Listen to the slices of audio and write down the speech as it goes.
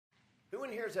Who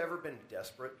in here has ever been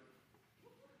desperate?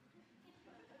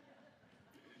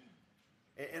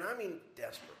 And I mean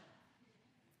desperate.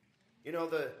 You know,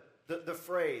 the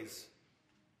phrase,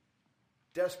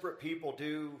 desperate people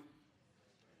do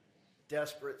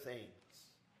desperate things.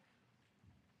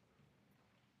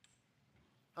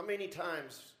 How many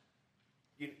times,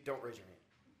 you don't raise your hand,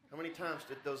 how many times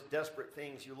did those desperate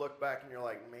things you look back and you're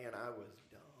like, man, I was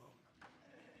dumb.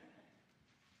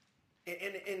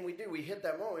 And we do, we hit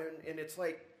that moment and it's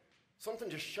like something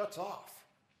just shuts off.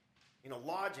 You know,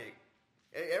 logic,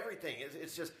 everything.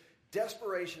 It's just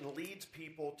desperation leads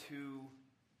people to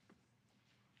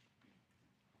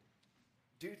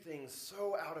do things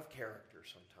so out of character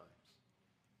sometimes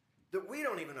that we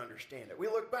don't even understand it. We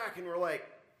look back and we're like,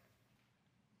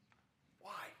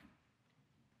 why?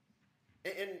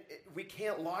 And we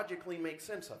can't logically make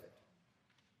sense of it.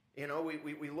 You know,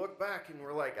 we look back and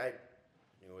we're like, I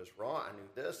knew it was wrong. I knew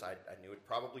this. I knew it'd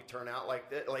probably turn out like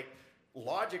that. Like,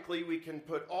 logically, we can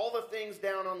put all the things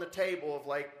down on the table of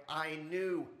like, I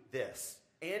knew this.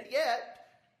 And yet,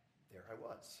 there I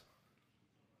was.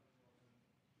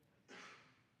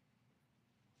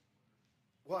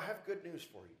 Well, I have good news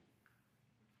for you.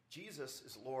 Jesus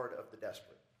is Lord of the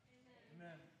desperate.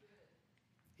 Amen.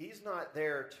 He's not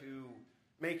there to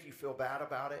make you feel bad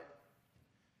about it.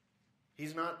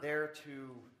 He's not there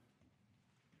to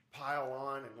pile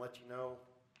on and let you know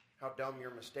how dumb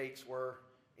your mistakes were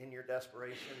in your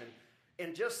desperation.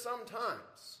 And just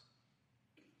sometimes,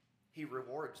 He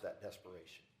rewards that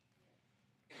desperation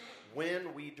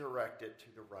when we direct it to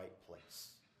the right place.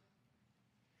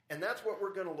 And that's what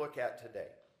we're going to look at today.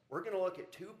 We're going to look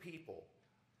at two people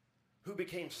who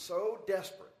became so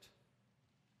desperate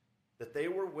that they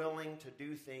were willing to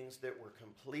do things that were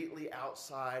completely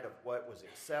outside of what was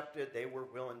accepted. They were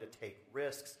willing to take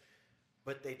risks,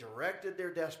 but they directed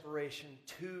their desperation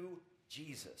to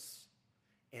Jesus.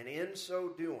 And in so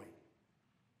doing,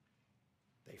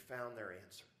 they found their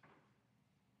answer.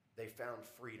 They found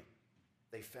freedom.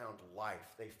 They found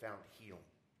life. They found healing.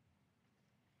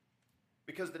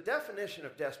 Because the definition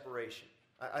of desperation,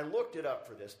 I looked it up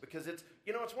for this because it's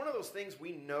one of those things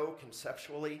we know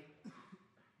conceptually.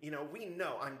 You know, we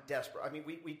know I'm desperate. I mean,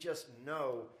 we just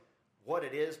know what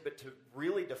it is, but to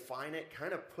really define it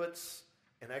kind of puts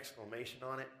an exclamation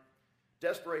on it.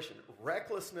 Desperation,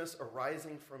 recklessness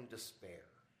arising from despair.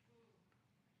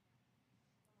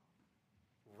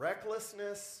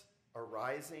 Recklessness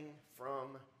arising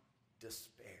from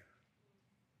despair.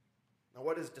 Now,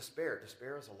 what is despair?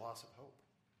 Despair is a loss of hope.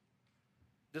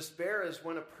 Despair is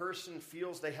when a person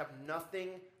feels they have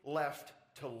nothing left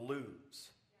to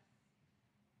lose.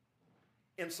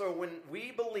 And so when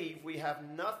we believe we have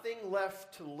nothing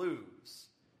left to lose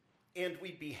and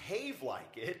we behave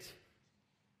like it,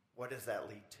 what does that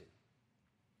lead to?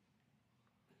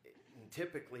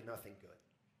 Typically nothing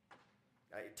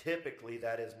good. Typically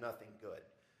that is nothing good.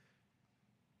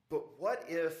 But what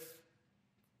if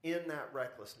in that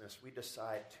recklessness we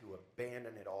decide to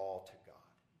abandon it all to God?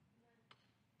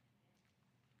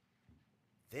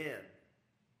 Then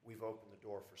we've opened the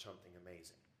door for something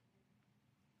amazing.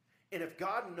 And if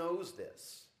God knows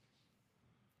this,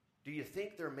 do you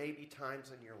think there may be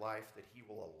times in your life that He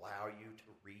will allow you to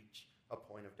reach a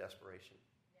point of desperation?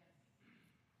 Yes.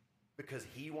 Because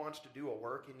He wants to do a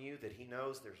work in you that He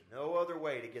knows there's no other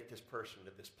way to get this person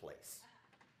to this place.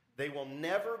 They will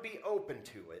never be open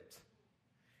to it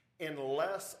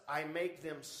unless I make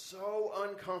them so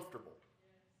uncomfortable,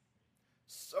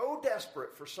 so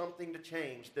desperate for something to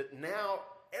change that now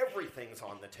everything's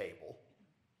on the table.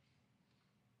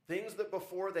 Things that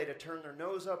before they'd have turned their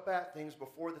nose up at, things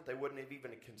before that they wouldn't have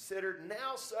even considered,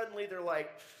 now suddenly they're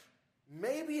like,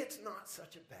 maybe it's not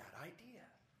such a bad idea.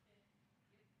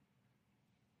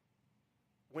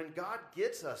 When God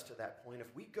gets us to that point,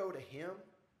 if we go to Him,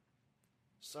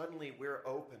 suddenly we're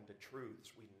open to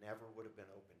truths we never would have been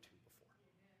open to before.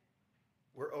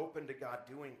 We're open to God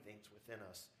doing things within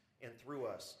us and through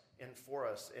us and for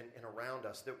us and around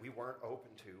us that we weren't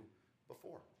open to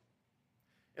before.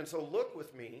 And so look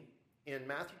with me in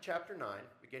Matthew chapter 9,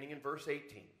 beginning in verse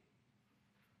 18.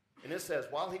 And it says,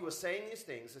 while He was saying these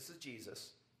things, this is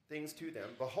Jesus, things to them,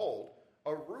 behold,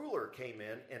 a ruler came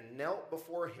in and knelt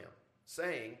before Him,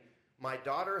 saying, my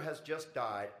daughter has just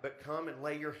died, but come and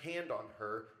lay your hand on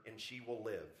her, and she will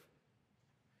live.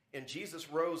 And Jesus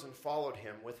rose and followed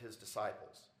Him with His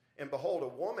disciples. And behold,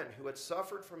 a woman who had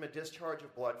suffered from a discharge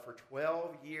of blood for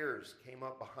 12 years came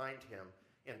up behind Him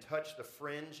and touched the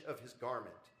fringe of His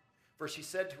garment. For she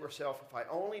said to herself, if I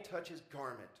only touch His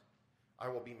garment, I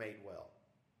will be made well.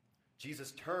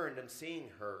 Jesus turned and seeing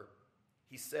her,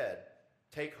 He said,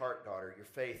 take heart, daughter, your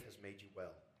faith has made you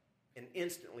well. and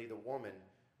instantly the woman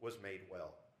was made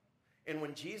well. And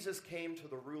when Jesus came to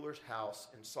the ruler's house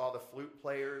and saw the flute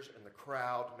players and the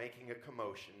crowd making a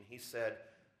commotion, he said,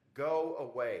 "Go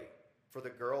away, for the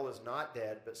girl is not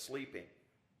dead, but sleeping."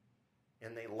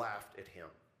 And they laughed at him.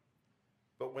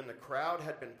 But when the crowd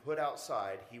had been put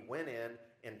outside, he went in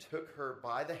and took her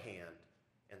by the hand,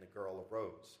 and the girl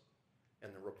arose.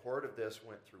 And the report of this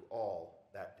went through all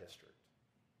that district.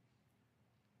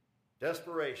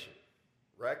 Desperation,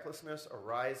 recklessness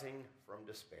arising from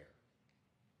despair.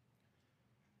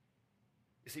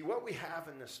 You see, what we have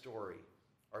in this story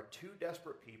are two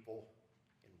desperate people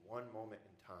in one moment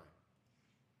in time.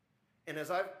 And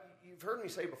as you've heard me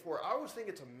say before, I always think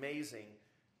it's amazing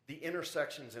the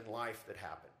intersections in life that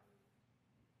happen.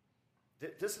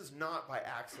 This is not by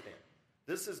accident.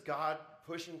 This is God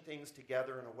pushing things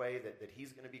together in a way that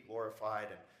he's going to be glorified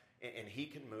and he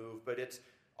can move. But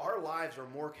our lives are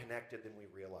more connected than we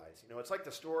realize. You know, it's like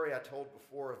the story I told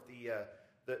before of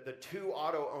the two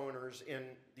auto owners in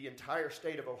the entire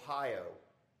state of Ohio.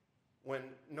 When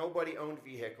nobody owned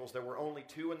vehicles, there were only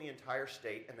two in the entire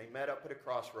state, and they met up at a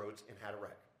crossroads and had a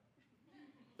wreck.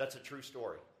 That's a true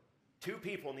story. Two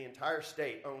people in the entire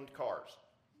state owned cars,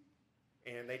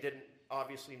 and they didn't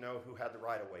obviously know who had the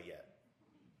right-of-way yet.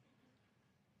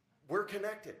 We're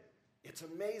connected. It's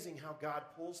amazing how God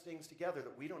pulls things together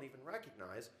that we don't even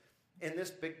recognize, and this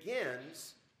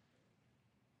begins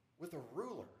with a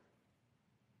ruler.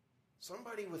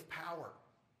 Somebody with power,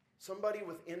 somebody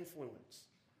with influence,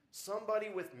 somebody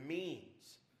with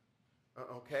means,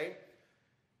 okay?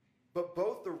 But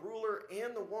both the ruler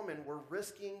and the woman were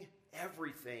risking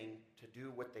everything to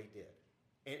do what they did.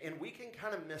 And we can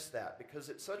kind of miss that because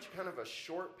it's such kind of a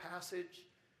short passage.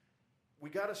 We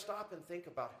got to stop and think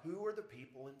about who are the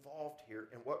people involved here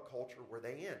and what culture were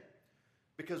they in.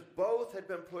 Because both had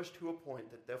been pushed to a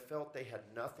point that they felt they had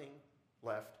nothing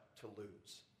left to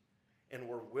lose, and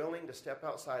were willing to step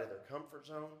outside of their comfort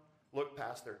zone, look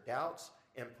past their doubts,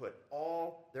 and put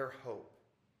all their hope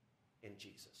in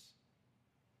Jesus.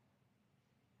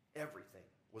 Everything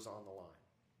was on the line.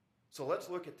 So let's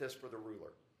look at this for the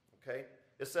ruler, okay?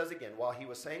 It says again, while he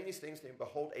was saying these things to him,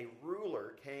 behold, a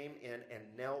ruler came in and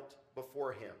knelt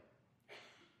before him.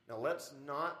 Now let's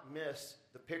not miss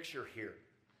the picture here.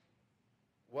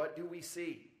 What do we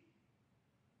see?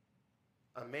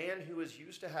 A man who is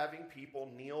used to having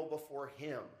people kneel before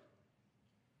him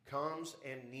comes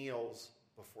and kneels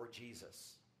before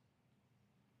Jesus.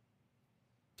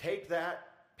 Take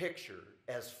that picture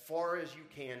as far as you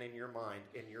can in your mind,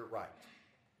 and you're right.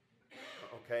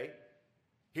 Okay?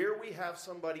 Here we have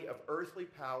somebody of earthly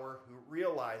power who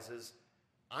realizes,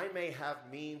 I may have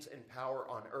means and power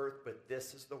on earth, but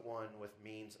this is the one with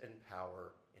means and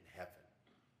power in heaven.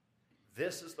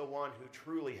 This is the one who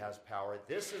truly has power.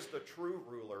 This is the true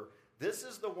ruler. This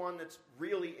is the one that's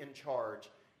really in charge.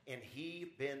 And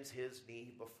he bends his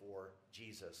knee before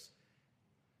Jesus.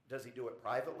 Does he do it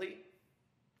privately?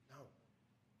 No.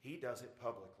 He does it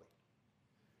publicly.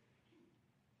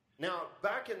 Now,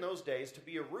 back in those days, to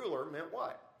be a ruler meant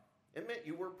what? It meant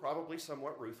you were probably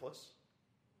somewhat ruthless.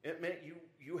 It meant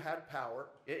you had power.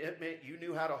 It meant you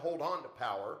knew how to hold on to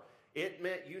power. It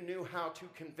meant you knew how to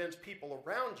convince people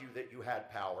around you that you had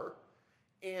power.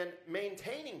 And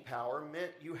maintaining power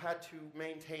meant you had to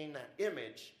maintain that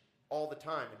image all the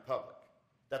time in public.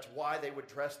 That's why they would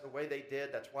dress the way they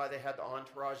did. That's why they had the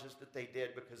entourages that they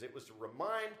did, because it was to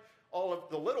remind all of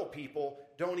the little people,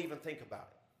 don't even think about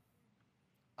it.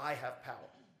 I have power.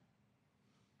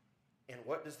 And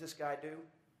what does this guy do?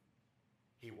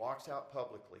 He walks out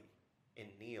publicly and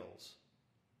kneels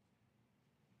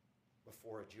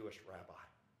before a Jewish rabbi.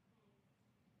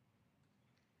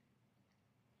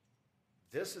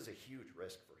 This is a huge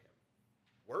risk for him.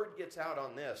 Word gets out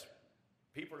on this,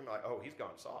 people are going to be like, oh, he's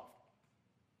gone soft.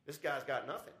 This guy's got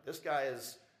nothing. This guy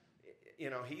is,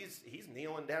 he's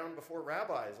kneeling down before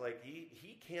rabbis. Like,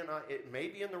 he cannot, it may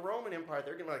be in the Roman Empire,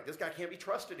 they're going to be like, this guy can't be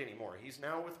trusted anymore. He's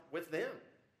now with them.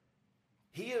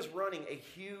 He is running a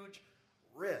huge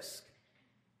risk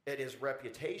at his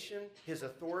reputation, his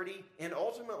authority, and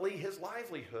ultimately his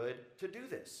livelihood to do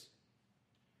this.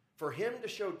 For him to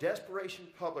show desperation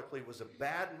publicly was a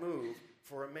bad move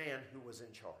for a man who was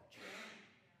in charge.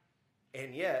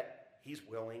 And yet, he's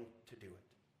willing to do it.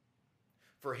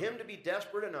 For him to be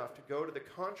desperate enough to go to the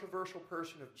controversial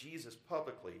person of Jesus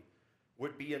publicly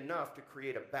would be enough to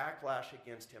create a backlash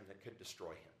against him that could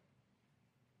destroy him.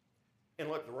 And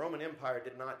look, the Roman Empire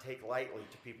did not take lightly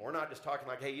to people. We're not just talking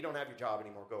like, hey, you don't have your job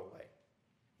anymore, go away.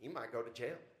 You might go to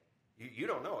jail. You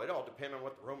don't know. It all depends on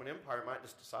what the Roman Empire might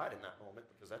just decide in that moment,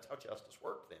 because that's how justice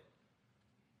worked then.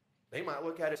 They might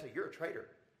look at it and say, you're a traitor.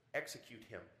 Execute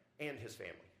him and his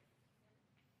family.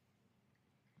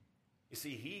 You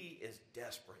see, he is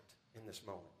desperate in this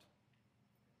moment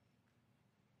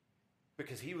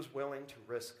because he was willing to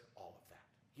risk all of that.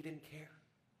 He didn't care.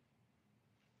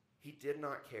 He did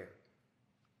not care.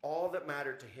 All that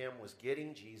mattered to him was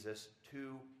getting Jesus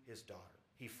to his daughter.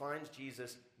 He finds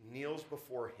Jesus, kneels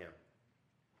before him,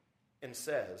 and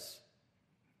says,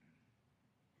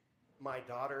 "My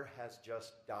daughter has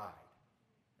just died."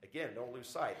 Again, don't lose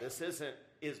sight. This isn't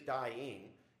is dying,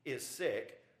 is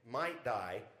sick, might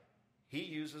die. He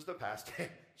uses the past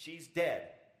tense. She's dead.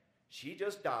 She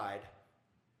just died.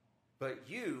 But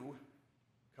you,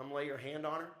 come lay your hand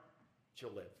on her,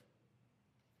 she'll live.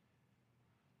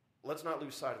 Let's not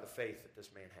lose sight of the faith that this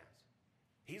man has.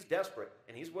 He's desperate,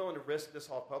 and he's willing to risk this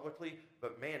all publicly,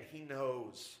 but man, he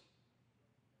knows.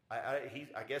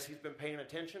 I guess he's been paying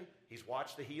attention. He's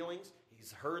watched the healings.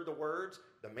 He's heard the words.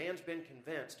 The man's been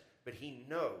convinced, but he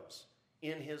knows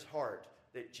in his heart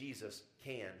that Jesus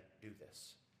can do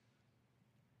this.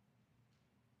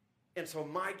 And so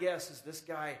my guess is this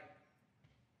guy,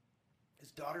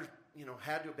 his daughter's,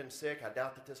 had to have been sick. I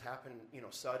doubt that this happened,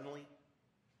 suddenly.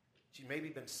 She's maybe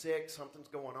been sick, something's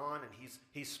going on, and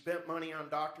he's spent money on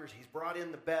doctors. He's brought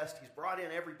in the best. He's brought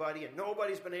in everybody, and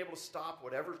nobody's been able to stop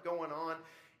whatever's going on.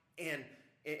 And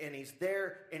he's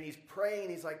there, and he's praying.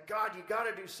 He's like, "God, you got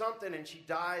to do something." And she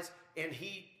dies, and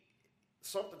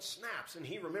something snaps, and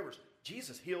he remembers,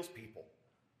 Jesus heals people.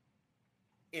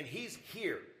 And he's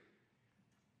here.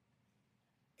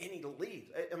 And he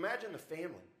leaves. Imagine the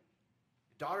family.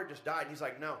 Daughter just died, and he's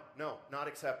like, no, not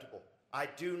acceptable. I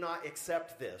do not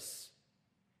accept this.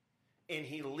 And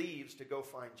he leaves to go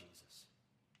find Jesus.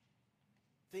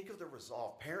 Think of the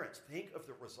resolve. Parents, think of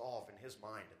the resolve in his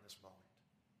mind in this moment.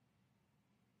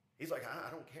 He's like, I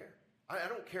don't care. I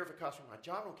don't care if it costs me my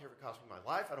job. I don't care if it costs me my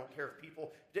life. I don't care if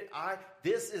people...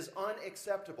 This is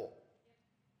unacceptable.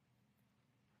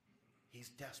 He's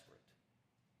desperate.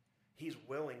 He's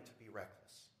willing to be reckless.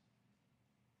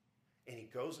 And he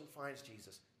goes and finds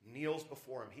Jesus, kneels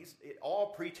before him. All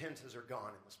pretenses are gone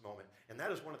in this moment. And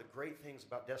that is one of the great things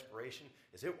about desperation,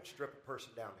 is it will strip a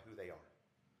person down to who they are.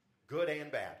 Good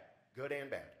and bad. Good and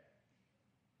bad.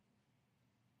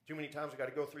 Too many times we've got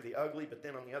to go through the ugly, but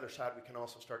then on the other side we can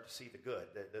also start to see the good,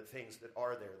 the things that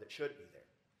are there, that should be there.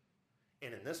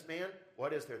 And in this man,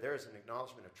 what is there? There is an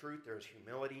acknowledgement of truth, there is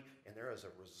humility, and there is a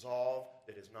resolve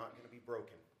that is not going to be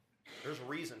broken. There's a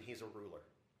reason he's a ruler.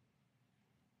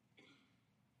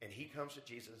 And he comes to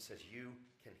Jesus and says, "You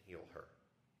can heal her."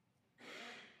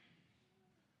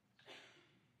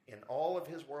 In all of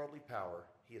his worldly power,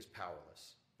 he is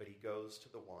powerless, but he goes to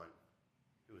the one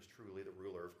who is truly the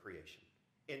ruler of creation.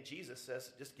 And Jesus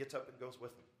says, just gets up and goes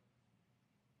with him.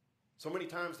 So many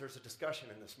times there's a discussion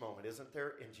in this moment, isn't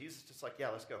there? And Jesus just like, yeah,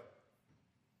 let's go.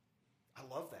 I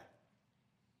love that.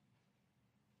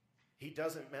 He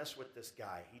doesn't mess with this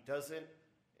guy. He doesn't,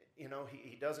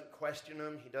 he doesn't question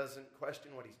him. He doesn't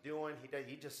question what he's doing.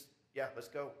 He just, yeah, let's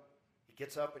go. He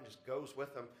gets up and just goes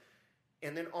with him.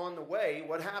 And then on the way,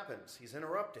 what happens? He's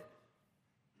interrupted.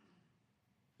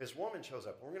 This woman shows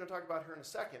up. We're going to talk about her in a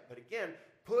second. But again,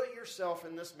 put yourself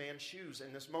in this man's shoes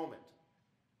in this moment.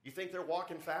 You think they're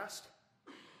walking fast?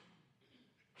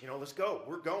 Let's go.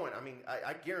 We're going.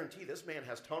 I guarantee this man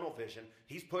has tunnel vision.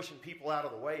 He's pushing people out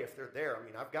of the way if they're there.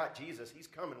 I've got Jesus. He's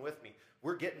coming with me.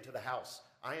 We're getting to the house.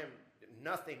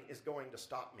 Nothing is going to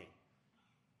stop me.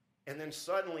 And then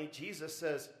suddenly Jesus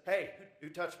says, "Hey, who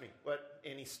touched me?" What?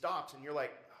 And he stops, and you're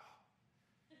like,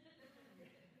 oh.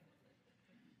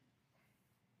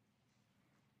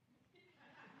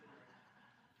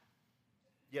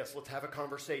 Yes, let's have a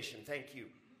conversation. Thank you.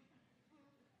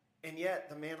 And yet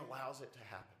the man allows it to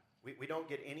happen. We don't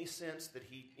get any sense that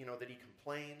he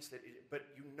complains, but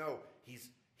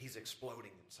he's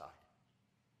exploding inside.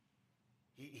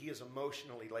 He is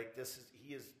emotionally like this.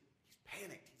 He's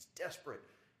panicked. He's desperate.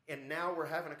 And now we're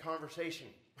having a conversation.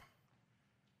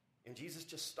 And Jesus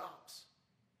just stops.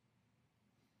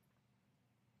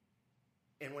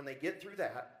 And when they get through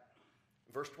that,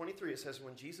 verse 23, it says,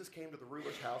 when Jesus came to the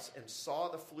ruler's house and saw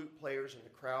the flute players and the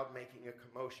crowd making a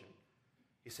commotion,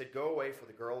 he said, "Go away, for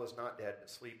the girl is not dead, but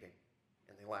sleeping."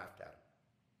 And they laughed at him.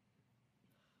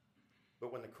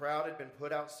 But when the crowd had been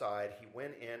put outside, he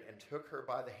went in and took her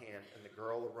by the hand, and the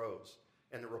girl arose.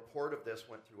 And the report of this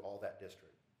went through all that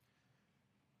district.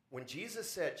 When Jesus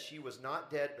said she was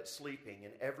not dead but sleeping,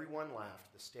 and everyone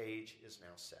laughed, the stage is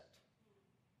now set.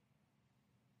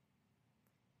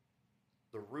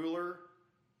 The ruler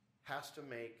has to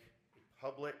make a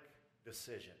public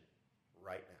decision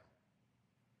right now.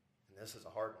 And this is a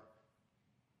hard one.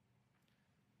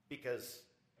 Because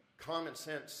common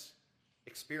sense,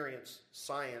 experience,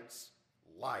 science,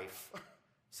 life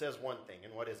says one thing.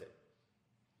 And what is it?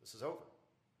 This is over.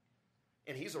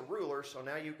 And he's a ruler, so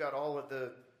now you've got all of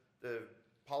the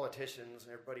politicians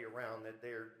and everybody around that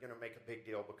they're going to make a big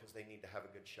deal because they need to have a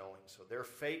good showing. So they're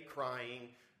fake crying,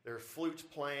 there are flutes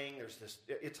playing,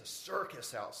 it's a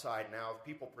circus outside now of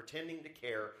people pretending to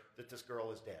care that this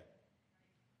girl is dead.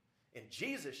 And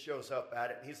Jesus shows up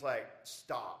at it and he's like,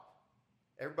 stop.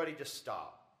 Everybody just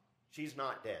stop. She's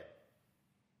not dead.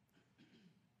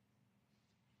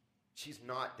 She's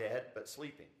not dead, but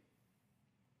sleeping.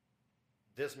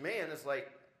 This man is like,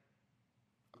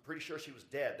 I'm pretty sure she was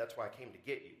dead. That's why I came to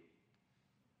get you.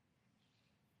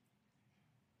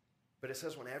 But it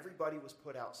says when everybody was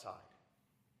put outside,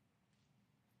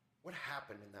 what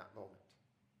happened in that moment?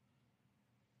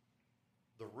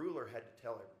 The ruler had to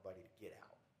tell everybody to get out.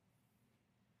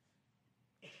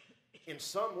 In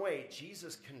some way,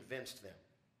 Jesus convinced them,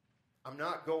 I'm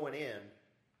not going in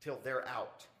till they're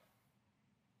out.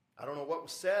 I don't know what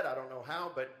was said. I don't know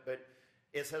how, but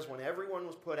it says when everyone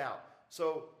was put out.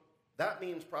 So that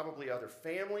means probably other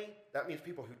family. That means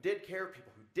people who did care,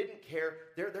 people who didn't care.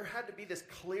 There had to be this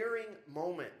clearing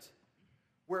moment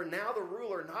where now the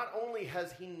ruler, not only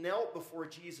has he knelt before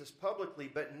Jesus publicly,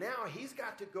 but now he's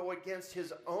got to go against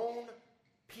his own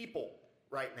people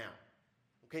right now.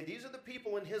 Okay, these are the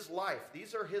people in his life.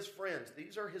 These are his friends.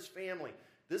 These are his family.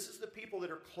 This is the people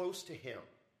that are close to him.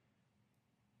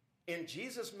 And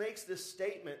Jesus makes this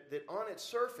statement that on its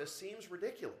surface seems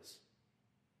ridiculous.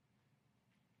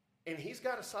 And he's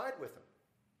got to side with them.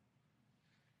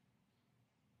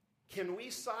 Can we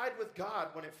side with God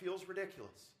when it feels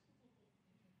ridiculous?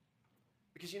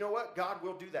 Because you know what? God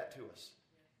will do that to us.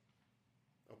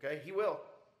 Okay? He will.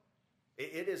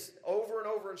 It is over and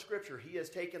over in Scripture. He has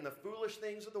taken the foolish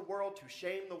things of the world to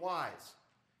shame the wise.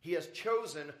 He has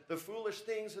chosen the foolish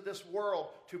things of this world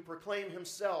to proclaim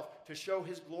himself, to show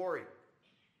his glory.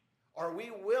 Are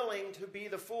we willing to be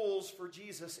the fools for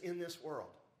Jesus in this world?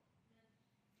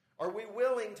 Are we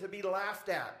willing to be laughed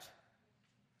at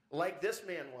like this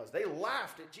man was? They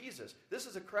laughed at Jesus. This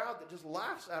is a crowd that just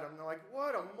laughs at him. They're like,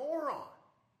 what a moron.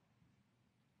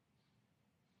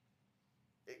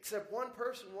 Except one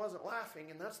person wasn't laughing,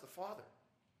 and that's the Father.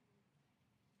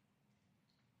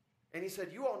 And he said,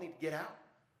 you all need to get out.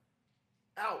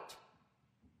 Out.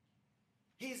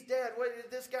 He's dead.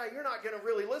 This guy, you're not going to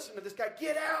really listen to this guy.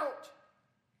 Get out.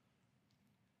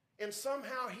 And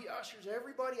somehow he ushers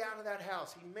everybody out of that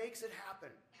house. He makes it happen.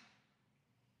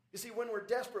 You see, when we're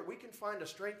desperate, we can find a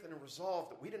strength and a resolve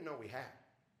that we didn't know we had.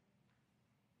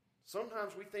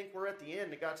 Sometimes we think we're at the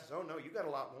end, and God says, oh no, you got a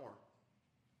lot more.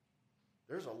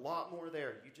 There's a lot more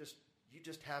there. You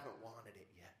just haven't wanted it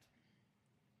yet.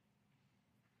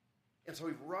 And so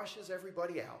he rushes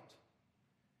everybody out.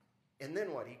 And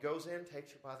then what? He goes in,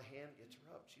 takes her by the hand, gets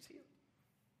her up. She's healed.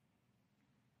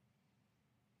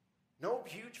 No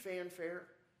huge fanfare.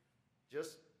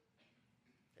 Just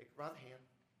take her by the hand,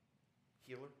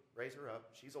 heal her, raise her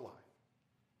up. She's alive.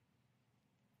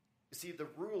 You see, the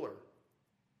ruler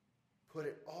put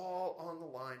it all on the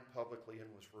line publicly and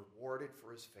was rewarded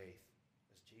for his faith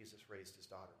as Jesus raised his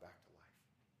daughter back to life.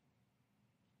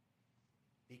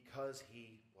 Because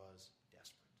he was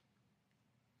desperate.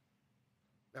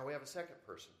 Now we have a second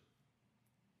person,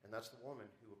 and that's the woman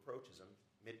who approaches him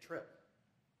mid-trip.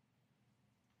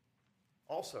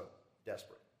 Also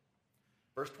desperate.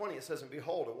 Verse 20, it says, and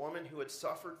behold, a woman who had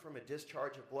suffered from a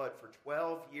discharge of blood for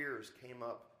 12 years came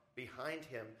up behind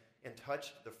him and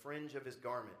touched the fringe of his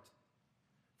garment.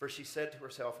 For she said to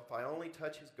herself, if I only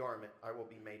touch his garment, I will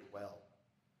be made well.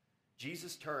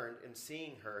 Jesus turned, and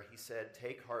seeing her, he said,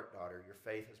 take heart, daughter, your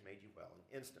faith has made you well.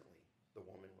 And instantly, the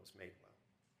woman was made well.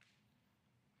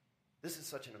 This is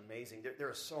such an amazing, there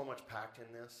is so much packed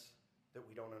in this that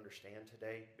we don't understand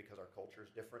today because our culture is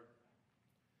different.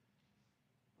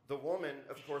 The woman,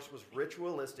 of course, was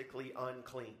ritualistically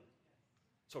unclean.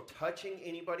 So touching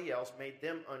anybody else made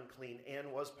them unclean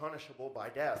and was punishable by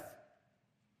death.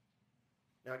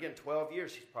 Now again, 12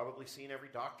 years, she's probably seen every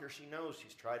doctor she knows.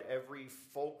 She's tried every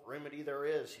folk remedy there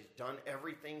is. She's done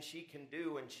everything she can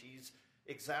do, and she's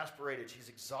exasperated. She's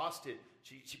exhausted.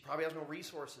 She probably has no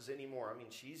resources anymore. I mean,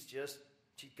 she's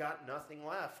got nothing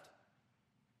left.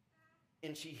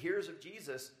 And she hears of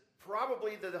Jesus,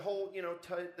 probably the whole,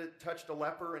 that touched a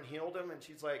leper and healed him, and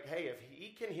she's like, hey, if he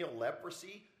can heal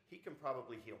leprosy, he can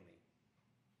probably heal me.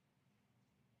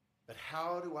 But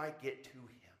how do I get to him?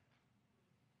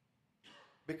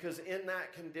 Because in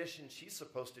that condition, she's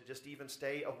supposed to just even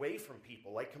stay away from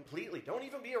people, like completely. Don't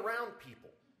even be around people,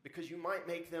 because you might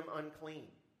make them unclean.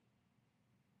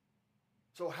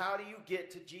 So how do you get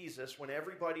to Jesus when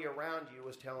everybody around you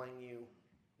is telling you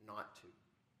not to?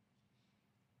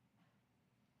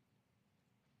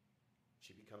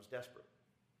 She becomes desperate.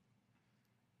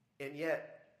 And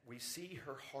yet, we see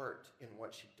her heart in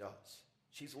what she does.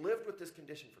 She's lived with this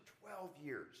condition for 12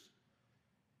 years.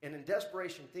 And in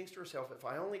desperation, thinks to herself, if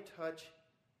I only touch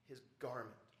his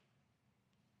garment,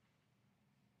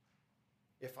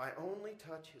 if I only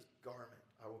touch his garment,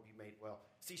 I will be made well.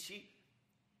 See,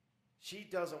 she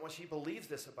doesn't, when she believes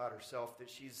this about herself, that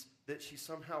she's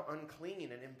somehow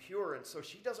unclean and impure, and so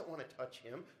she doesn't want to touch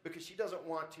him because she doesn't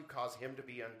want to cause him to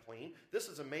be unclean. This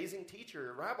is an amazing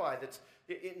teacher, a rabbi,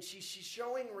 and she's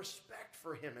showing respect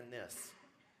for him in this.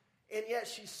 And yet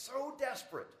she's so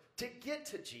desperate to get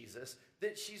to Jesus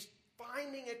that she's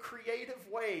finding a creative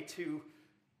way to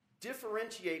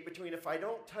differentiate between if I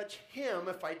don't touch him,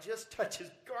 if I just touch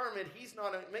his garment, he's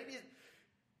not,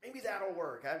 maybe that'll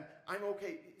work. I'm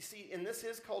okay. See, and this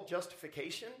is called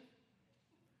justification,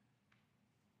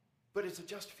 but it's a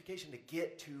justification to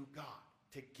get to God,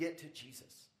 to get to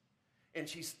Jesus. And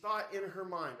she's thought in her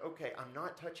mind, okay, I'm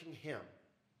not touching him,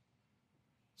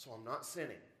 so I'm not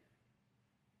sinning.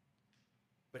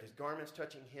 But his garment's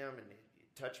touching him, and it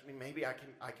touched me. Maybe I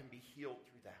can be healed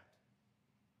through that.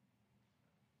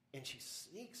 And she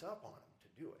sneaks up on him to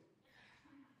do it.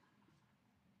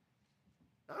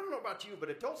 Now, I don't know about you, but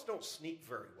adults don't sneak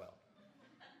very well.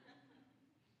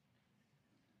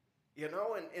 You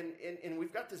know, and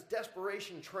we've got this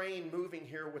desperation train moving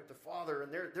here with the father,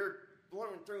 and they're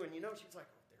blowing through, and you know, she's like,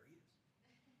 oh, there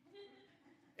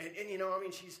he is. And you know, I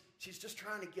mean, she's just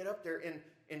trying to get up there,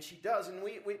 and she does. And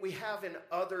we have in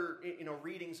other, you know,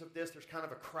 readings of this, there's kind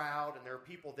of a crowd, and there are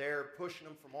people there pushing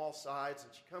them from all sides,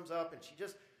 and she comes up, and she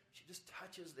just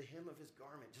touches the hem of his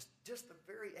garment, just the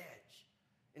very edge.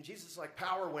 And Jesus is like,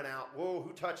 power went out. Whoa,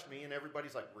 who touched me? And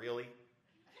everybody's like, really?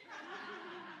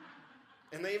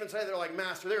 And they even say, they're like,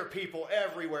 Master, there are people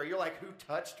everywhere. You're like, who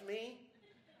touched me?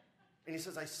 And he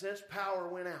says, I sensed power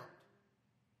went out.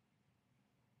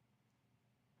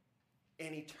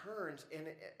 And he turns,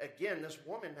 and again, this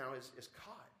woman now is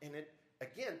caught. And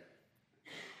again,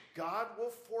 God will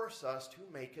force us to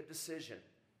make a decision.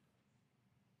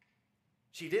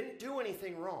 She didn't do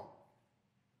anything wrong.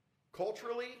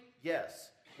 Culturally,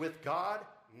 yes. With God,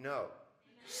 no.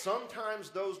 Sometimes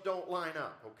those don't line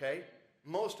up, okay?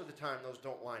 Most of the time, those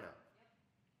don't line up.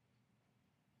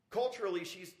 Culturally,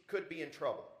 she could be in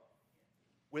trouble.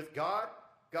 With God,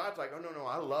 God's like, oh, no,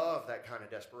 I love that kind of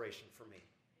desperation for me.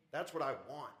 That's what I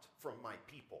want from my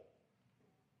people.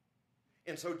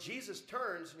 And so Jesus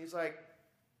turns, and he's like,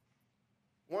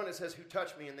 one, it says, who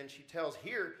touched me? And then she tells,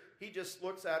 here, he just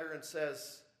looks at her and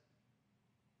says,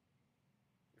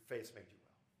 your faith's made you well.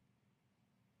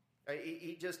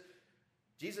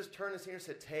 Jesus turned his ear and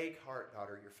said, take heart,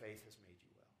 daughter, your faith has made you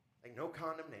well. Like, no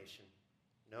condemnation,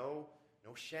 no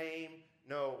shame,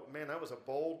 no, man, that was a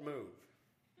bold move.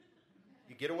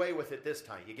 You get away with it this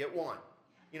time. You get one.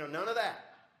 You know, none of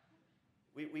that.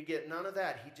 We get none of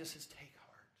that. He just says, take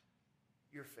heart.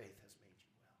 Your faith has made you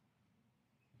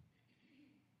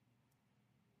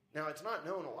well. Now, it's not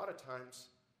known a lot of times,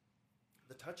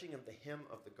 the touching of the hem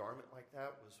of the garment like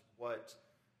that was what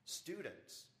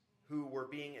students who were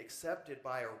being accepted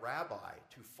by a rabbi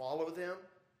to follow them,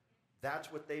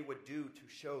 that's what they would do to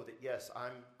show that, yes,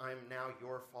 I'm now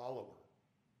your follower.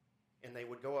 And they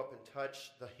would go up and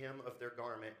touch the hem of their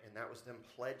garment, and that was them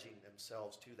pledging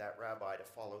themselves to that rabbi to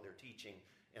follow their teaching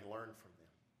and learn from them.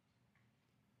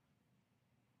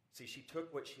 See, she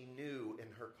took what she knew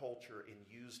in her culture and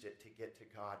used it to get to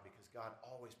God, because God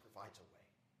always provides a way.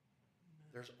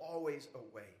 There's always a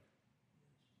way.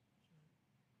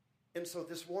 And so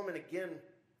this woman, again,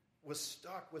 was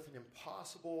stuck with an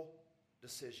impossible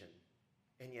decision,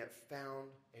 and yet found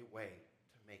a way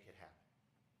to make it happen.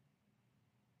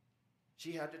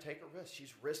 She had to take a risk.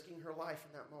 She's risking her life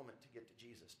in that moment to get to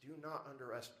Jesus. Do not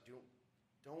underestimate,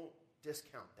 don't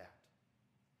discount that,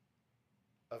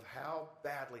 of how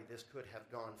badly this could have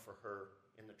gone for her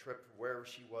in the trip from wherever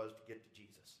she was to get to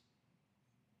Jesus.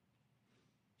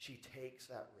 She takes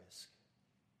that risk.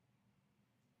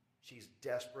 She's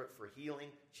desperate for healing.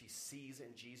 She sees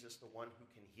in Jesus the one who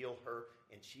can heal her,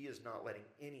 and she is not letting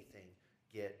anything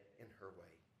get in her way.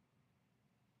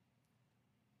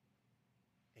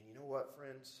 And you know what,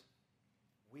 friends?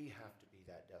 We have to be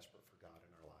that desperate for God in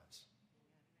our lives.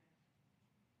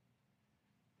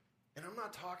 And I'm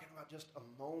not talking about just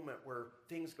a moment where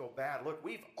things go bad. Look,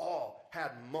 we've all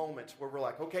had moments where we're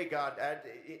like, okay, God,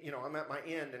 I'm at my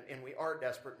end, and we are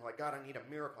desperate. And we're like, God, I need a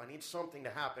miracle. I need something to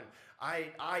happen.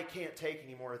 I can't take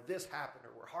anymore. This happened,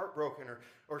 or we're heartbroken,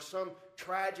 or some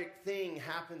tragic thing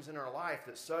happens in our life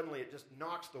that suddenly it just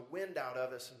knocks the wind out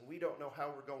of us, and we don't know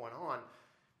how we're going on.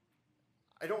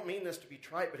 I don't mean this to be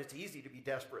trite, but it's easy to be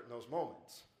desperate in those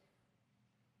moments.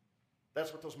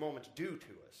 That's what those moments do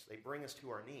to us. They bring us to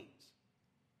our knees.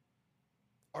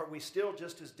 Are we still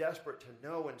just as desperate to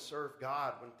know and serve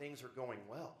God when things are going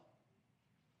well?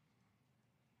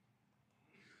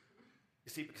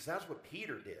 You see, because that's what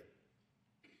Peter did.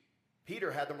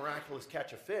 Peter had the miraculous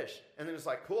catch of fish, and then it's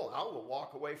like, cool, I will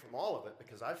walk away from all of it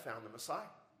because I've found the Messiah.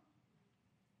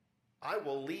 I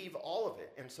will leave all of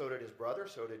it. And so did his brother,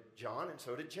 so did John, and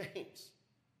so did James.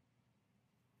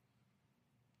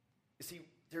 You see,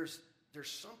 there's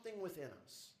something within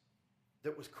us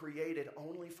that was created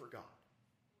only for God.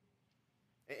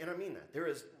 And I mean that.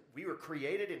 We were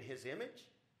created in his image.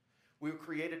 We were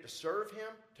created to serve him,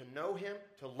 to know him,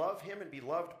 to love him, and be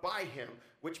loved by him,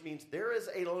 which means there is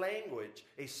a language,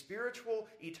 a spiritual,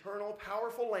 eternal,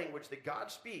 powerful language that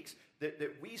God speaks,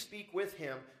 that we speak with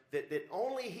him, that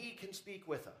only he can speak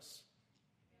with us.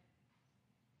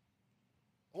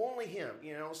 Only him.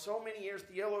 You know, so many years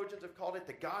theologians have called it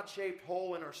the God-shaped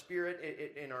hole in our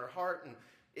spirit, in our heart,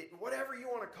 and whatever you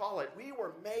want to call it. We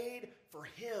were made for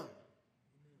him.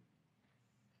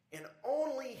 And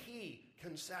only he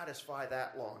can satisfy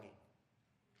that longing.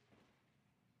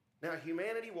 Now,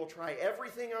 humanity will try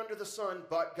everything under the sun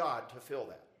but God to fill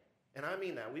that. And I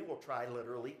mean that. We will try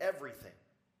literally everything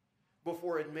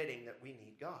before admitting that we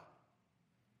need God.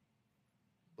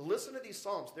 But listen to these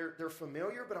Psalms. They're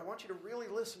familiar, but I want you to really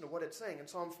listen to what it's saying. In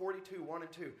Psalm 42, 1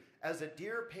 and 2, as a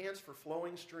deer pants for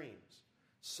flowing streams,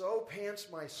 so pants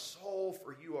my soul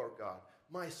for you, O God.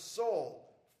 My soul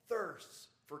thirsts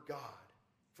for God,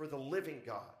 for the living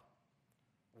God.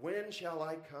 When shall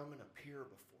I come and appear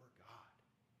before God?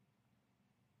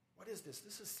 What is this?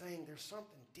 This is saying there's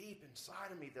something deep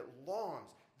inside of me that longs,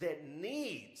 that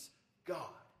needs God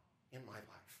in my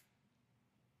life.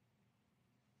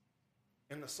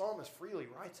 And the psalmist freely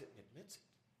writes it and admits it.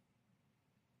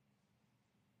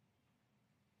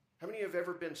 How many have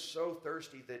ever been so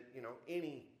thirsty that,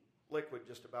 any liquid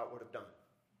just about would have done?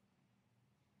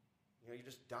 You're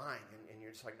just dying, and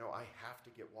you're just like, no, I have to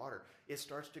get water. It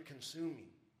starts to consume you.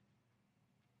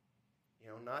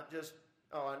 Not just,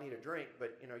 oh, I need a drink,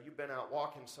 but, you've been out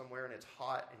walking somewhere and it's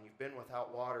hot and you've been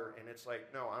without water, and it's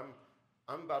like, no,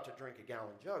 I'm about to drink a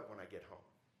gallon jug when I get home.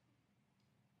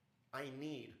 I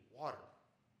need water.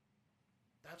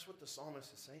 That's what the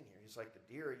psalmist is saying here. He's like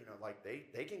the deer,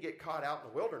 they can get caught out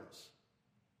in the wilderness,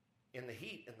 in the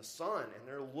heat, in the sun, and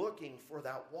they're looking for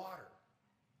that water.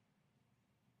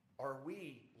 Are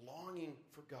we longing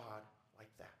for God like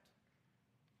that?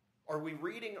 Are we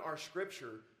reading our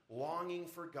scripture longing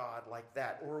for God like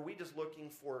that? Or are we just looking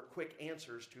for quick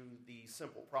answers to the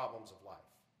simple problems of life?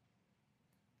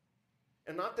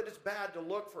 And not that it's bad to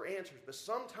look for answers, but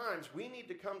sometimes we need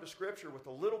to come to scripture with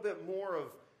a little bit more of,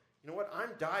 I'm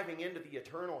diving into the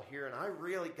eternal here, and I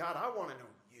want to know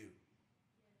you.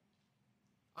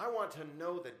 I want to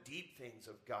know the deep things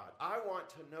of God. I want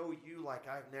to know you like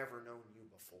I've never known you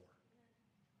before.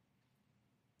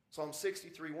 Psalm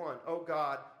 63:1, O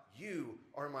God, you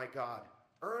are my God.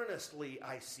 Earnestly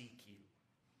I seek you.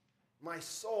 My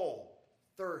soul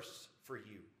thirsts for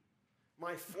you.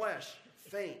 My flesh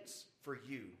faints for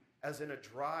you, as in a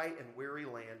dry and weary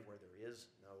land where there is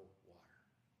no water.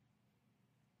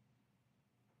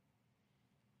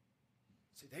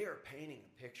 See, they are painting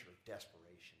a picture of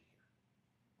desperation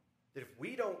here. That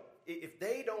if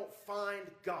they don't find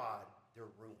God, they're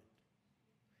ruined.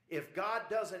 If God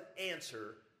doesn't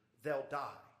answer, they'll die.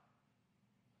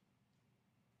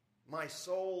 My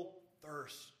soul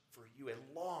thirsts for you. It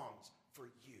longs for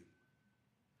you.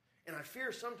 And I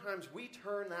fear sometimes we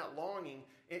turn that longing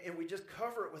and we just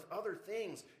cover it with other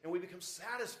things, and we become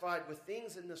satisfied with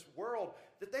things in this world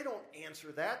that they don't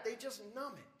answer that. They just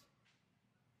numb it.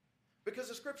 Because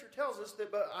the scripture tells us that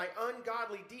by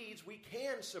ungodly deeds we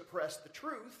can suppress the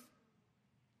truth.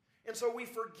 And so we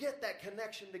forget that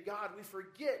connection to God. We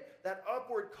forget that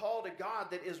upward call to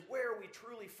God that is where we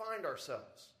truly find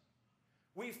ourselves.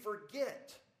 We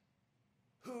forget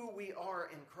who we are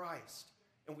in Christ,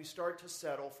 and we start to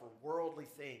settle for worldly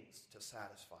things to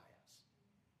satisfy us.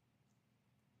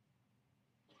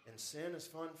 And sin is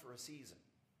fun for a season,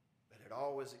 but it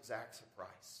always exacts a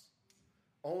price.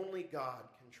 Only God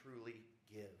can truly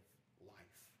give life.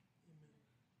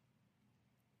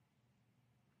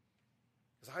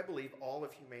 Because I believe all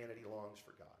of humanity longs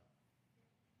for God.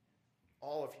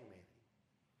 All of humanity.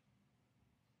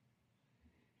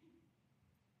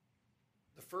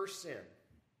 The first sin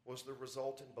was the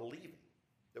result in believing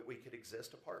that we could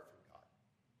exist apart from God.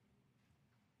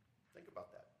 Think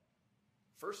about that.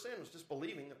 First sin was just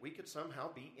believing that we could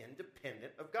somehow be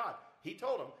independent of God. He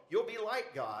told them, you'll be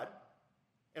like God.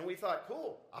 And we thought,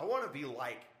 cool, I want to be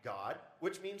like God,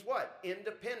 which means what?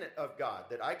 Independent of God,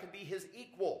 that I could be his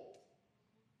equal.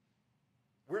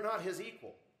 We're not his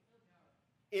equal.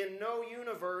 In no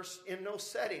universe, in no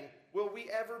setting, will we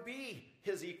ever be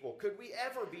his equal. Could we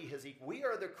ever be his equal? We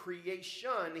are the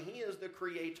creation. He is the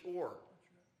creator.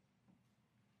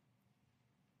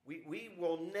 We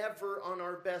will never, on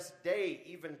our best day,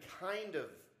 even kind of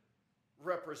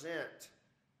represent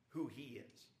who he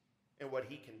is and what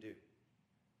he can do.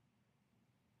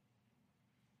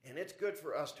 And it's good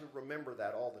for us to remember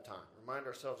that all the time. Remind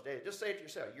ourselves daily. Just say it to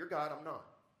yourself, you're God, I'm not.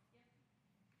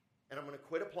 And I'm going to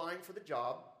quit applying for the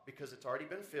job because it's already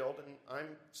been filled and I'm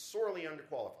sorely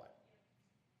underqualified.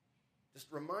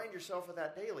 Just remind yourself of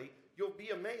that daily. You'll be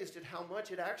amazed at how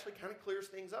much it actually kind of clears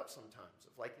things up sometimes.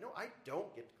 Of like, I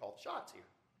don't get to call the shots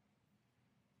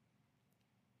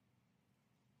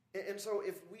here. And so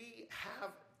if we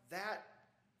have that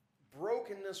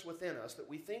brokenness within us, that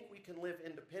we think we can live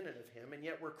independent of him, and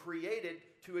yet we're created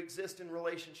to exist in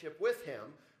relationship with him,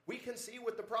 we can see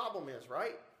what the problem is,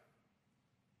 right?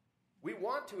 We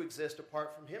want to exist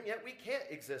apart from him, yet we can't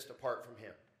exist apart from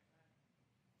him.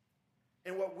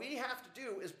 And what we have to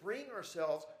do is bring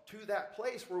ourselves to that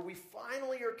place where we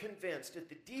finally are convinced at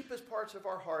the deepest parts of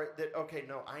our heart that, okay,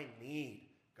 no, I need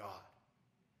God.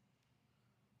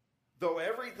 Though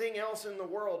everything else in the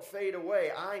world fade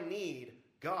away, I need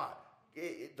God.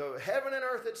 The heaven and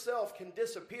earth itself can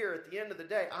disappear at the end of the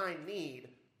day. I need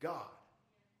God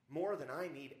more than I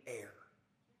need air.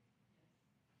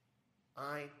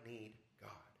 I need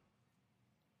God.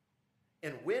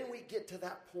 And when we get to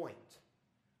that point,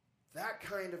 that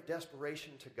kind of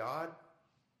desperation to God,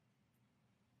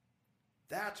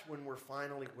 that's when we're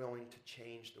finally willing to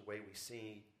change the way we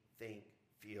see, think,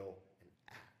 feel, and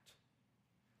act.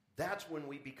 That's when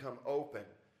we become open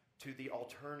to the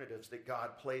alternatives that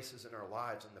God places in our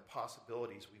lives and the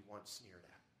possibilities we once sneered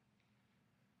at.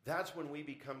 That's when we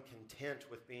become content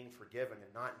with being forgiven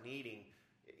and not needing,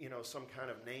 some kind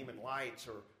of name and lights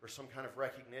or some kind of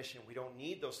recognition. We don't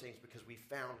need those things because we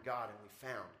found God and we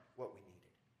found what we needed.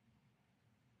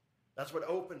 That's what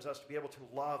opens us to be able to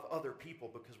love other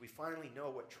people, because we finally know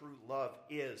what true love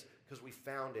is because we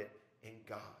found it in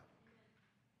God.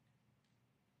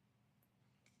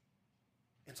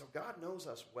 And so God knows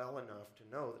us well enough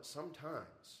to know that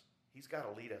sometimes he's got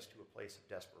to lead us to a place of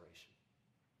desperation.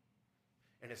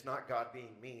 And it's not God being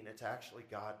mean, it's actually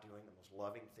God doing the most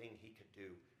loving thing he could do,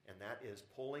 and that is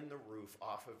pulling the roof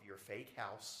off of your fake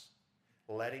house,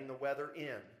 letting the weather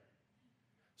in,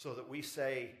 so that we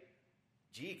say,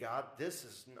 gee, God, this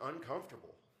is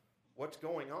uncomfortable. What's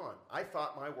going on? I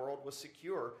thought my world was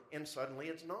secure, and suddenly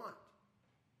it's not.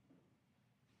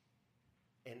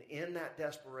 And in that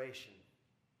desperation,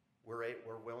 we're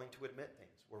willing to admit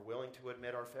things. We're willing to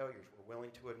admit our failures. We're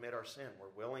willing to admit our sin.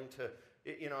 We're willing to,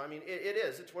 it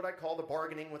is. It's what I call the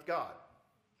bargaining with God.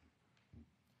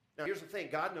 Now, here's the thing.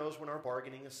 God knows when our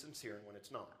bargaining is sincere and when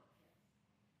it's not.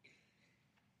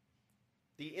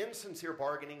 The insincere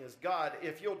bargaining is, God,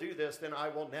 if you'll do this, then I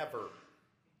will never.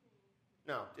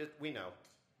 No, we know.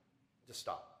 Just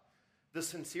stop. The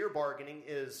sincere bargaining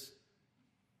is,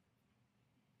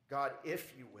 God,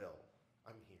 if you will,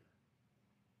 I'm here.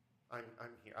 I'm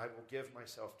here. I will give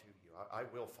myself to you. I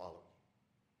will follow you.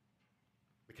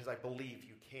 Because I believe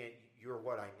you can't, you're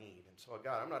what I need. And so,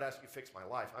 God, I'm not asking you to fix my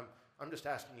life. I'm just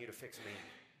asking you to fix me.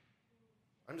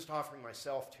 I'm just offering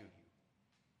myself to you.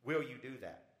 Will you do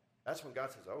that? That's when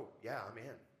God says, oh, yeah, I'm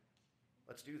in.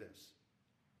 Let's do this.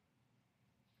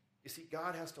 You see,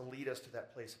 God has to lead us to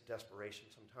that place of desperation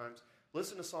sometimes.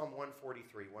 Listen to Psalm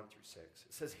 143, 1 through 6.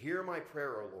 It says, hear my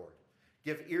prayer, O Lord.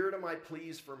 Give ear to my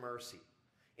pleas for mercy.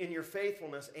 In your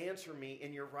faithfulness, answer me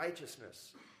in your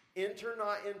righteousness. Enter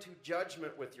not into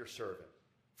judgment with your servant,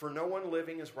 for no one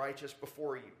living is righteous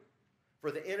before you.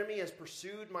 For the enemy has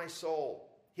pursued my soul.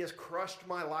 He has crushed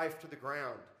my life to the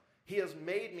ground. He has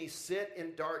made me sit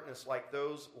in darkness like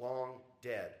those long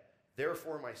dead.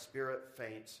 Therefore my spirit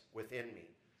faints within me.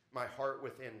 My heart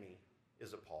within me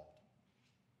is appalled.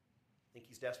 Think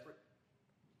he's desperate?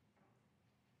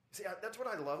 See, that's what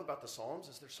I love about the Psalms,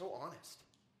 is they're so honest.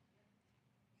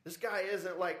 This guy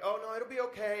isn't like, oh no, it'll be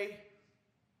okay.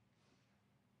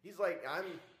 He's like, I'm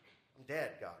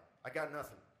dead, God. I got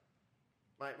nothing.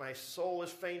 My soul is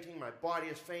fainting. My body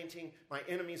is fainting. My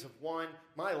enemies have won.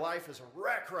 My life is a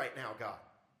wreck right now, God.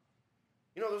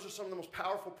 You know, those are some of the most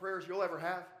powerful prayers you'll ever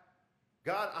have.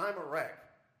 God, I'm a wreck.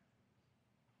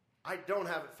 I don't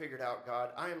have it figured out,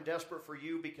 God. I am desperate for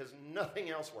you because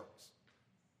nothing else works.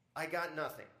 I got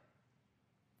nothing.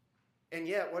 And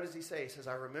yet, what does he say? He says,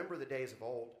 I remember the days of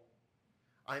old.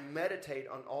 I meditate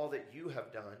on all that you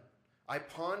have done. I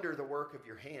ponder the work of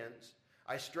your hands.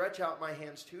 I stretch out my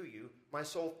hands to you. My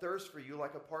soul thirsts for you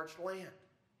like a parched land.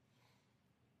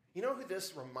 You know who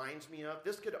this reminds me of?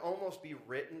 This could almost be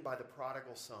written by the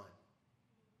prodigal son.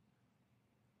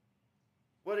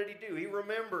 What did he do? He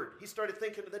remembered. He started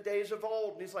thinking of the days of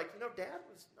old, and he's like, Dad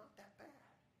was not that bad.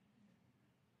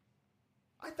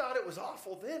 I thought it was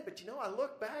awful then, but I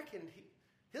look back, and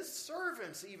his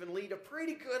servants even lead a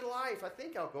pretty good life. I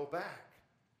think I'll go back.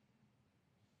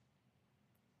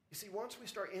 You see, once we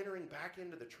start entering back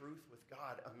into the truth with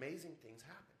God, amazing things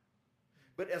happen.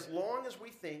 But as long as we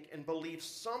think and believe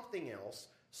something else,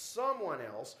 someone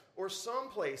else, or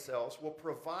someplace else will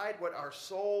provide what our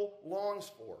soul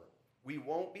longs for, we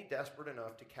won't be desperate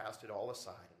enough to cast it all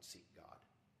aside and seek God.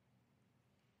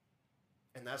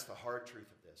 And that's the hard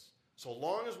truth of this. So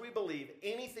long as we believe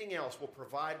anything else will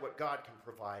provide what God can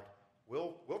provide,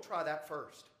 we'll try that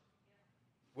first.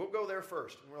 We'll go there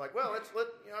first. And we're like, well,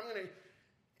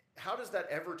 how does that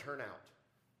ever turn out?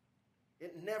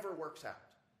 It never works out.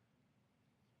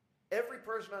 Every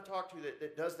person I talk to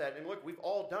that does that, and look, we've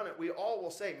all done it, we all will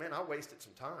say, man, I wasted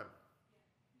some time.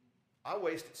 I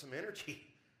wasted some energy.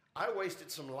 I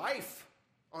wasted some life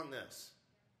on this.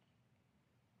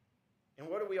 And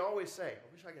what do we always say?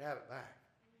 I wish I could have it back.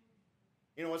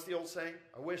 What's the old saying?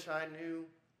 I wish I knew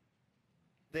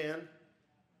then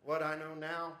what I know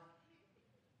now.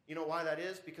 You know why that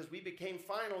is? Because we became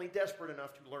finally desperate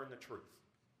enough to learn the truth.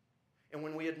 And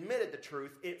when we admitted the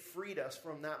truth, it freed us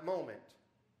from that moment.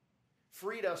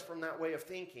 Freed us from that way of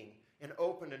thinking and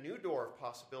opened a new door of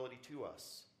possibility to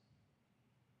us.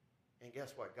 And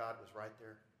guess what? God was right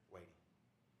there waiting.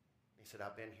 He said,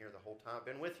 I've been here the whole time. I've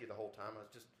been with you the whole time.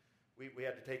 We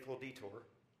had to take a little detour.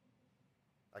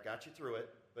 I got you through it,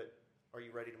 but are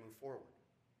you ready to move forward?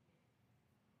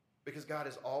 Because God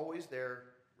is always there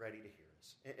ready to hear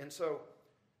us. And so,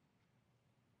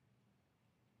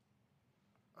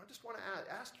 I just want to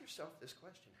ask yourself this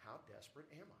question. How desperate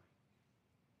am I?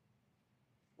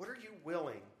 What are you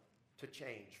willing to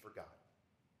change for God?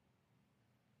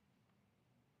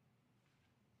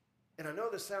 And I know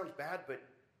this sounds bad, but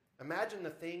imagine the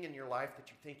thing in your life that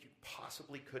you think you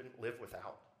possibly couldn't live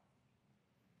without.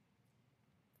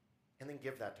 And then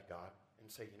give that to God and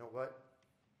say, you know what?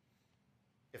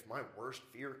 If my worst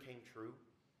fear came true,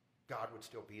 God would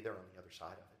still be there on the other side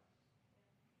of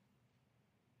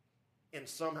it. And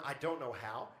I don't know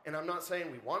how, and I'm not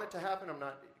saying we want it to happen, I'm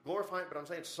not glorifying it, but I'm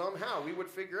saying somehow we would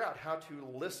figure out how to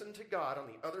listen to God on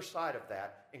the other side of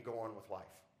that and go on with life.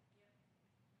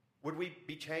 Would we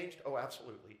be changed? Oh,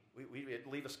 absolutely. We'd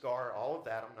leave a scar, all of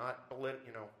that. I'm not,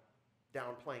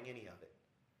 downplaying any of it.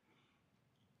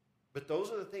 But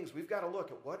those are the things we've got to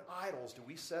look at. What idols do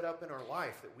we set up in our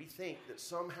life that we think that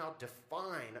somehow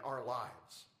define our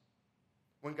lives?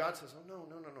 When God says, oh,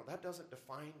 no, that doesn't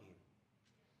define you.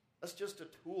 That's just a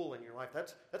tool in your life.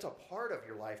 That's a part of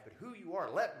your life, but who you are,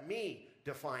 let me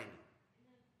define you.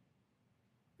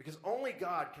 Because only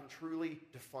God can truly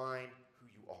define who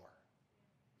you are.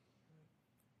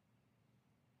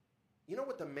 You know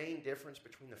what the main difference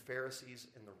between the Pharisees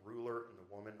and the ruler and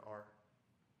the woman are?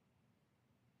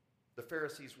 The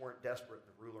Pharisees weren't desperate,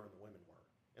 the ruler and the women were,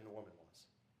 and the woman was.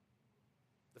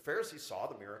 The Pharisees saw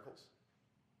the miracles.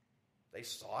 They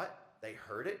saw it. They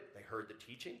heard it. They heard the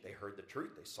teaching. They heard the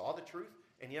truth. They saw the truth.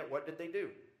 And yet what did they do?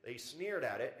 They sneered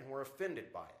at it and were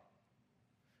offended by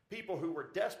it. People who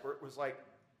were desperate was like,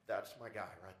 that's my guy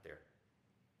right there.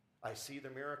 I see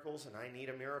the miracles and I need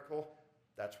a miracle.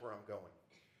 That's where I'm going.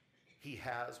 He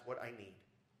has what I need.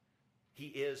 He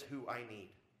is who I need.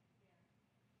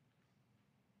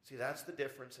 See, that's the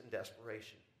difference in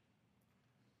desperation.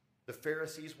 The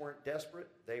Pharisees weren't desperate.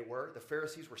 They were. The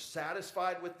Pharisees were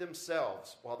satisfied with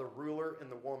themselves, while the ruler and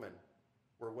the woman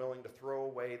were willing to throw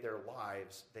away their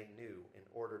lives they knew in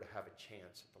order to have a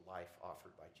chance at the life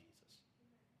offered by Jesus.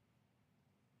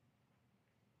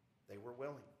 They were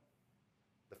willing.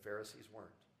 The Pharisees weren't.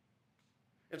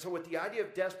 And so with the idea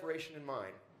of desperation in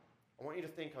mind, I want you to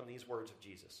think on these words of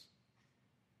Jesus.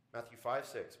 Matthew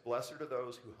 5:6, blessed are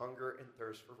those who hunger and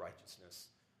thirst for righteousness,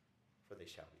 for they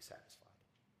shall be satisfied.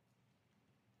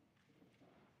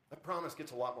 That promise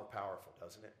gets a lot more powerful,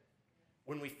 doesn't it?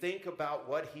 When we think about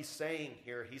what he's saying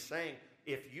here, he's saying,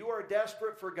 if you are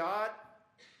desperate for God,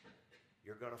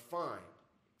 you're going to find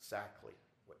exactly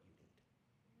what you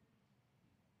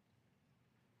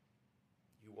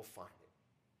need. You will find it.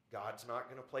 God's not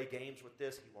going to play games with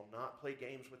this. He will not play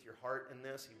games with your heart in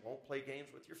this. He won't play games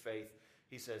with your faith.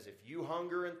 He says, if you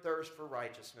hunger and thirst for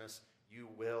righteousness, you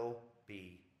will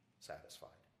be satisfied.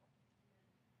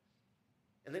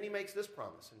 And then he makes this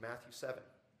promise in Matthew 7.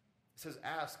 He says,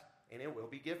 ask, and it will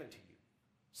be given to you.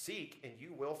 Seek, and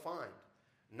you will find.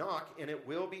 Knock, and it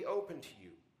will be open to you.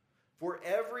 For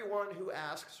everyone who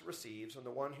asks receives, and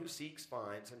the one who seeks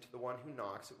finds, and to the one who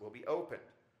knocks it will be opened.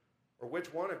 Or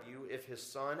which one of you, if his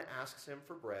son asks him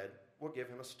for bread, will give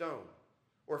him a stone?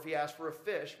 Or if he asks for a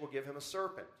fish, will give him a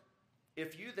serpent?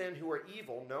 If you then, who are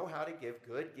evil, know how to give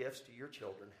good gifts to your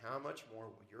children, how much more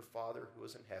will your Father who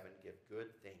is in heaven give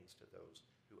good things to those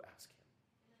who ask him?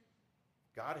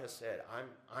 God has said,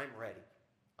 I'm ready.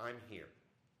 I'm here.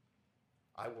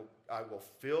 I will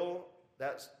fill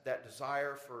that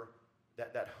desire for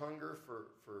that hunger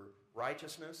for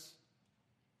righteousness.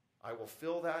 I will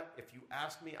fill that. If you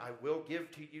ask me, I will give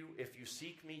to you. If you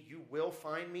seek me, you will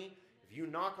find me. If you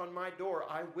knock on my door,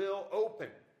 I will open.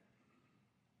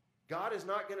 God is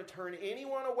not going to turn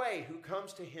anyone away who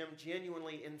comes to him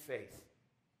genuinely in faith.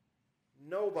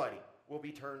 Nobody will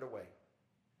be turned away.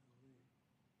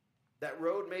 That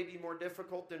road may be more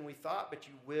difficult than we thought, but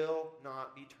you will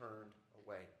not be turned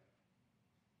away.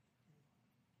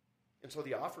 And so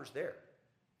the offer's there.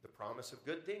 The promise of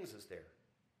good things is there.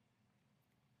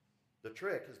 The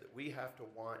trick is that we have to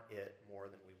want it more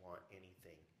than we want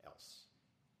anything else.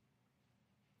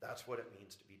 That's what it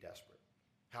means to be desperate.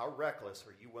 How reckless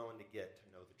are you willing to get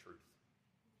to know the truth?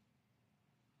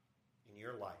 In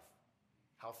your life,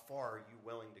 how far are you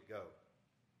willing to go?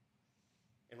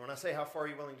 And when I say how far are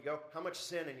you willing to go, how much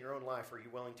sin in your own life are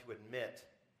you willing to admit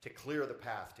to clear the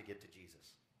path to get to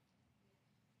Jesus?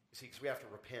 You see, because we have to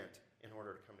repent in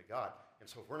order to come to God. And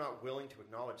so if we're not willing to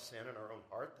acknowledge sin in our own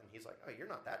heart, then he's like, oh, you're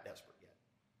not that desperate yet.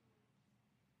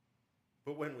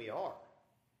 But when we are,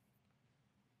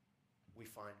 we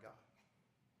find God.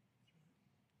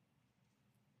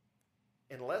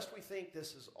 Unless we think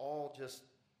this is all just,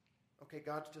 okay,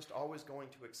 God's just always going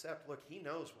to accept. Look, he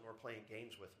knows when we're playing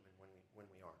games with him and when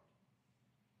we aren't.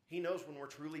 He knows when we're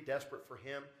truly desperate for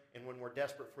him and when we're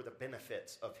desperate for the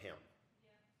benefits of him.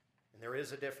 Yeah. And there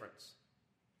is a difference.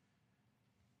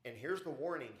 And here's the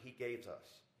warning he gave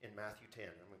us in Matthew 10.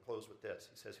 I'm going to close with this.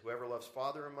 He says, whoever loves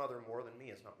father or mother more than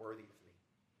me is not worthy of me.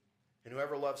 And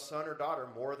whoever loves son or daughter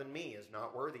more than me is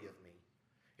not worthy of me.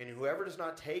 And whoever does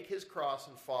not take his cross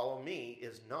and follow me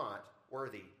is not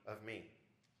worthy of me.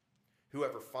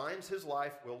 Whoever finds his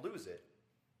life will lose it,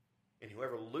 and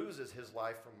whoever loses his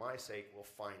life for my sake will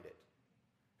find it.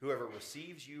 Whoever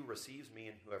receives you receives me,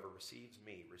 and whoever receives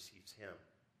me receives him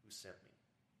who sent me.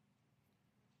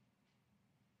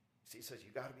 See, he says,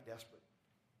 you got to be desperate.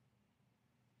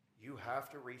 You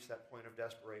have to reach that point of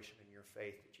desperation in your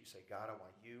faith that you say, God, I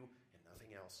want you and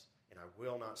nothing else, and I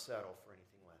will not settle for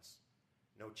anything less.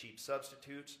 No cheap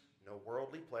substitutes, no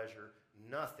worldly pleasure,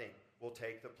 nothing will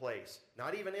take the place.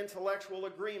 Not even intellectual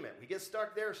agreement. We get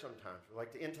stuck there sometimes. We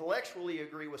like to intellectually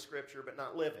agree with Scripture but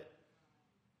not live it.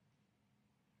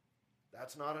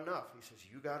 That's not enough. He says,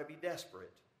 you got to be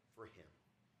desperate for him.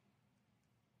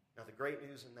 Now, the great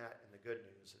news in that and the good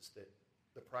news is that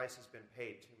the price has been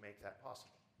paid to make that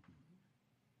possible.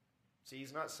 See,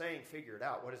 he's not saying figure it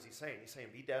out. What is he saying? He's saying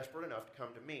be desperate enough to come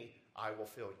to me. I will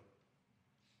fill you.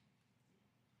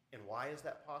 And why is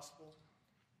that possible?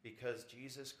 Because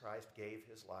Jesus Christ gave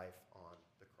his life on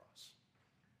the cross.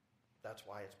 That's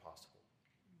why it's possible.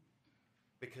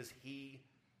 Because he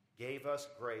gave us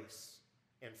grace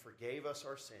and forgave us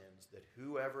our sins, that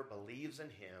whoever believes in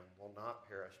him will not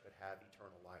perish but have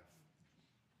eternal life.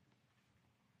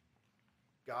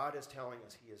 God is telling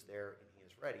us he is there and he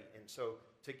is ready. And so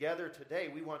together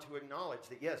today we want to acknowledge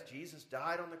that yes, Jesus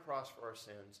died on the cross for our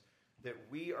sins, that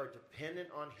we are dependent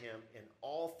on him in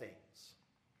all things,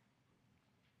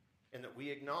 and that we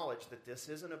acknowledge that this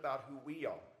isn't about who we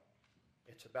are.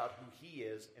 It's about who he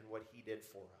is and what he did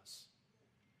for us.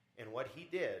 And what he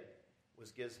did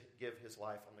was give his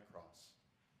life on the cross.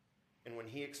 And when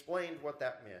he explained what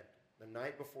that meant, the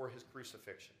night before his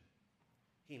crucifixion,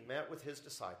 he met with his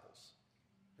disciples,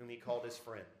 whom he called his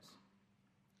friends.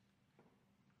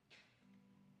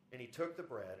 And he took the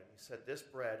bread and he said, this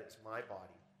bread is my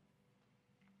body,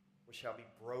 which shall be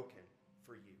broken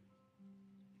for you.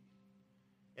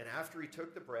 And after he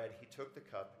took the bread, he took the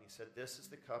cup and he said, this is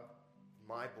the cup of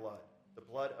my blood, the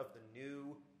blood of the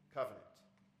new covenant,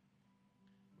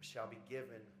 which shall be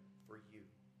given for you.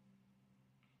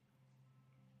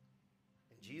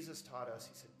 And Jesus taught us,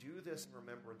 he said, do this in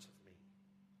remembrance of me.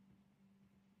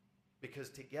 Because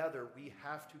together we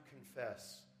have to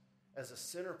confess as a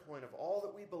center point of all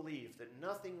that we believe that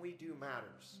nothing we do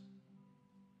matters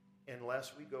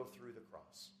unless we go through the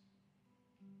cross.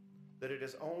 That it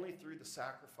is only through the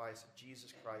sacrifice of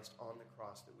Jesus Christ on the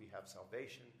cross that we have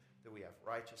salvation, that we have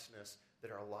righteousness,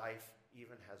 that our life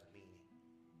even has meaning.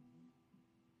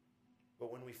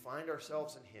 But when we find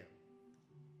ourselves in him,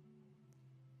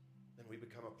 then we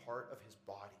become a part of his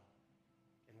body.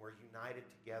 And we're united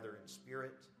together in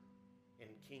spirit in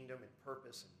kingdom, in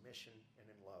purpose, in mission, and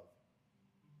in love.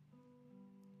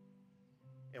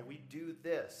 And we do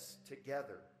this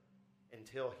together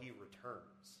until he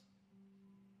returns.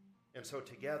 And so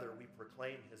together we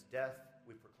proclaim his death,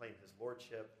 we proclaim his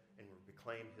lordship, and we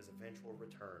proclaim his eventual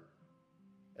return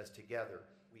as together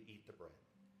we eat the bread.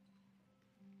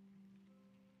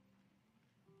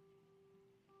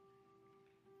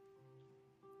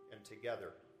 And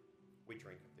together we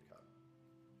drink of the cup.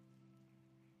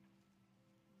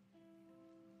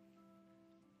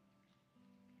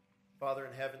 Father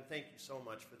in heaven, thank you so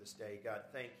much for this day. God,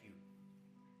 thank you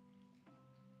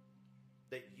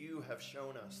that you have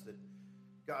shown us that,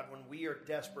 God, when we are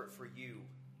desperate for you,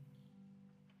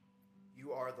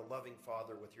 you are the loving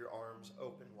Father with your arms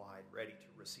open wide, ready to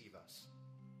receive us.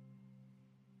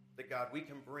 That, God, we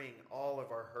can bring all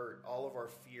of our hurt, all of our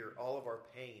fear, all of our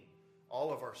pain,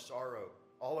 all of our sorrow,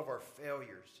 all of our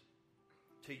failures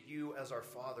to you as our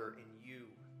Father, and you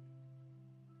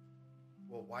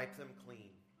will wipe them clean.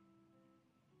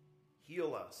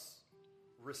 Heal us,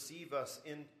 receive us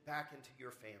back into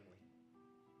your family,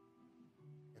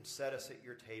 and set us at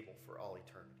your table for all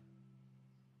eternity.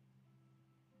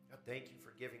 God, thank you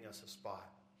for giving us a spot.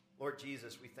 Lord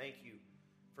Jesus, we thank you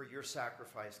for your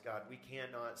sacrifice, God. We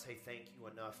cannot say thank you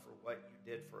enough for what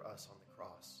you did for us on the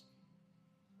cross.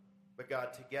 But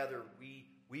God, together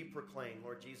we proclaim,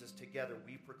 Lord Jesus, together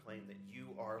we proclaim that you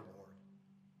are Lord.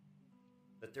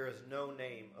 That there is no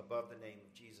name above the name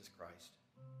of Jesus Christ.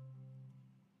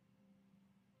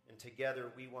 And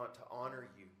together we want to honor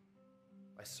you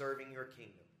by serving your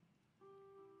kingdom,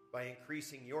 by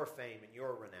increasing your fame and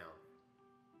your renown,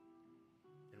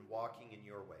 and walking in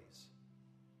your ways.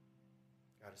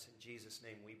 God, it's in Jesus'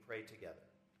 name we pray together.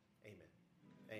 Amen.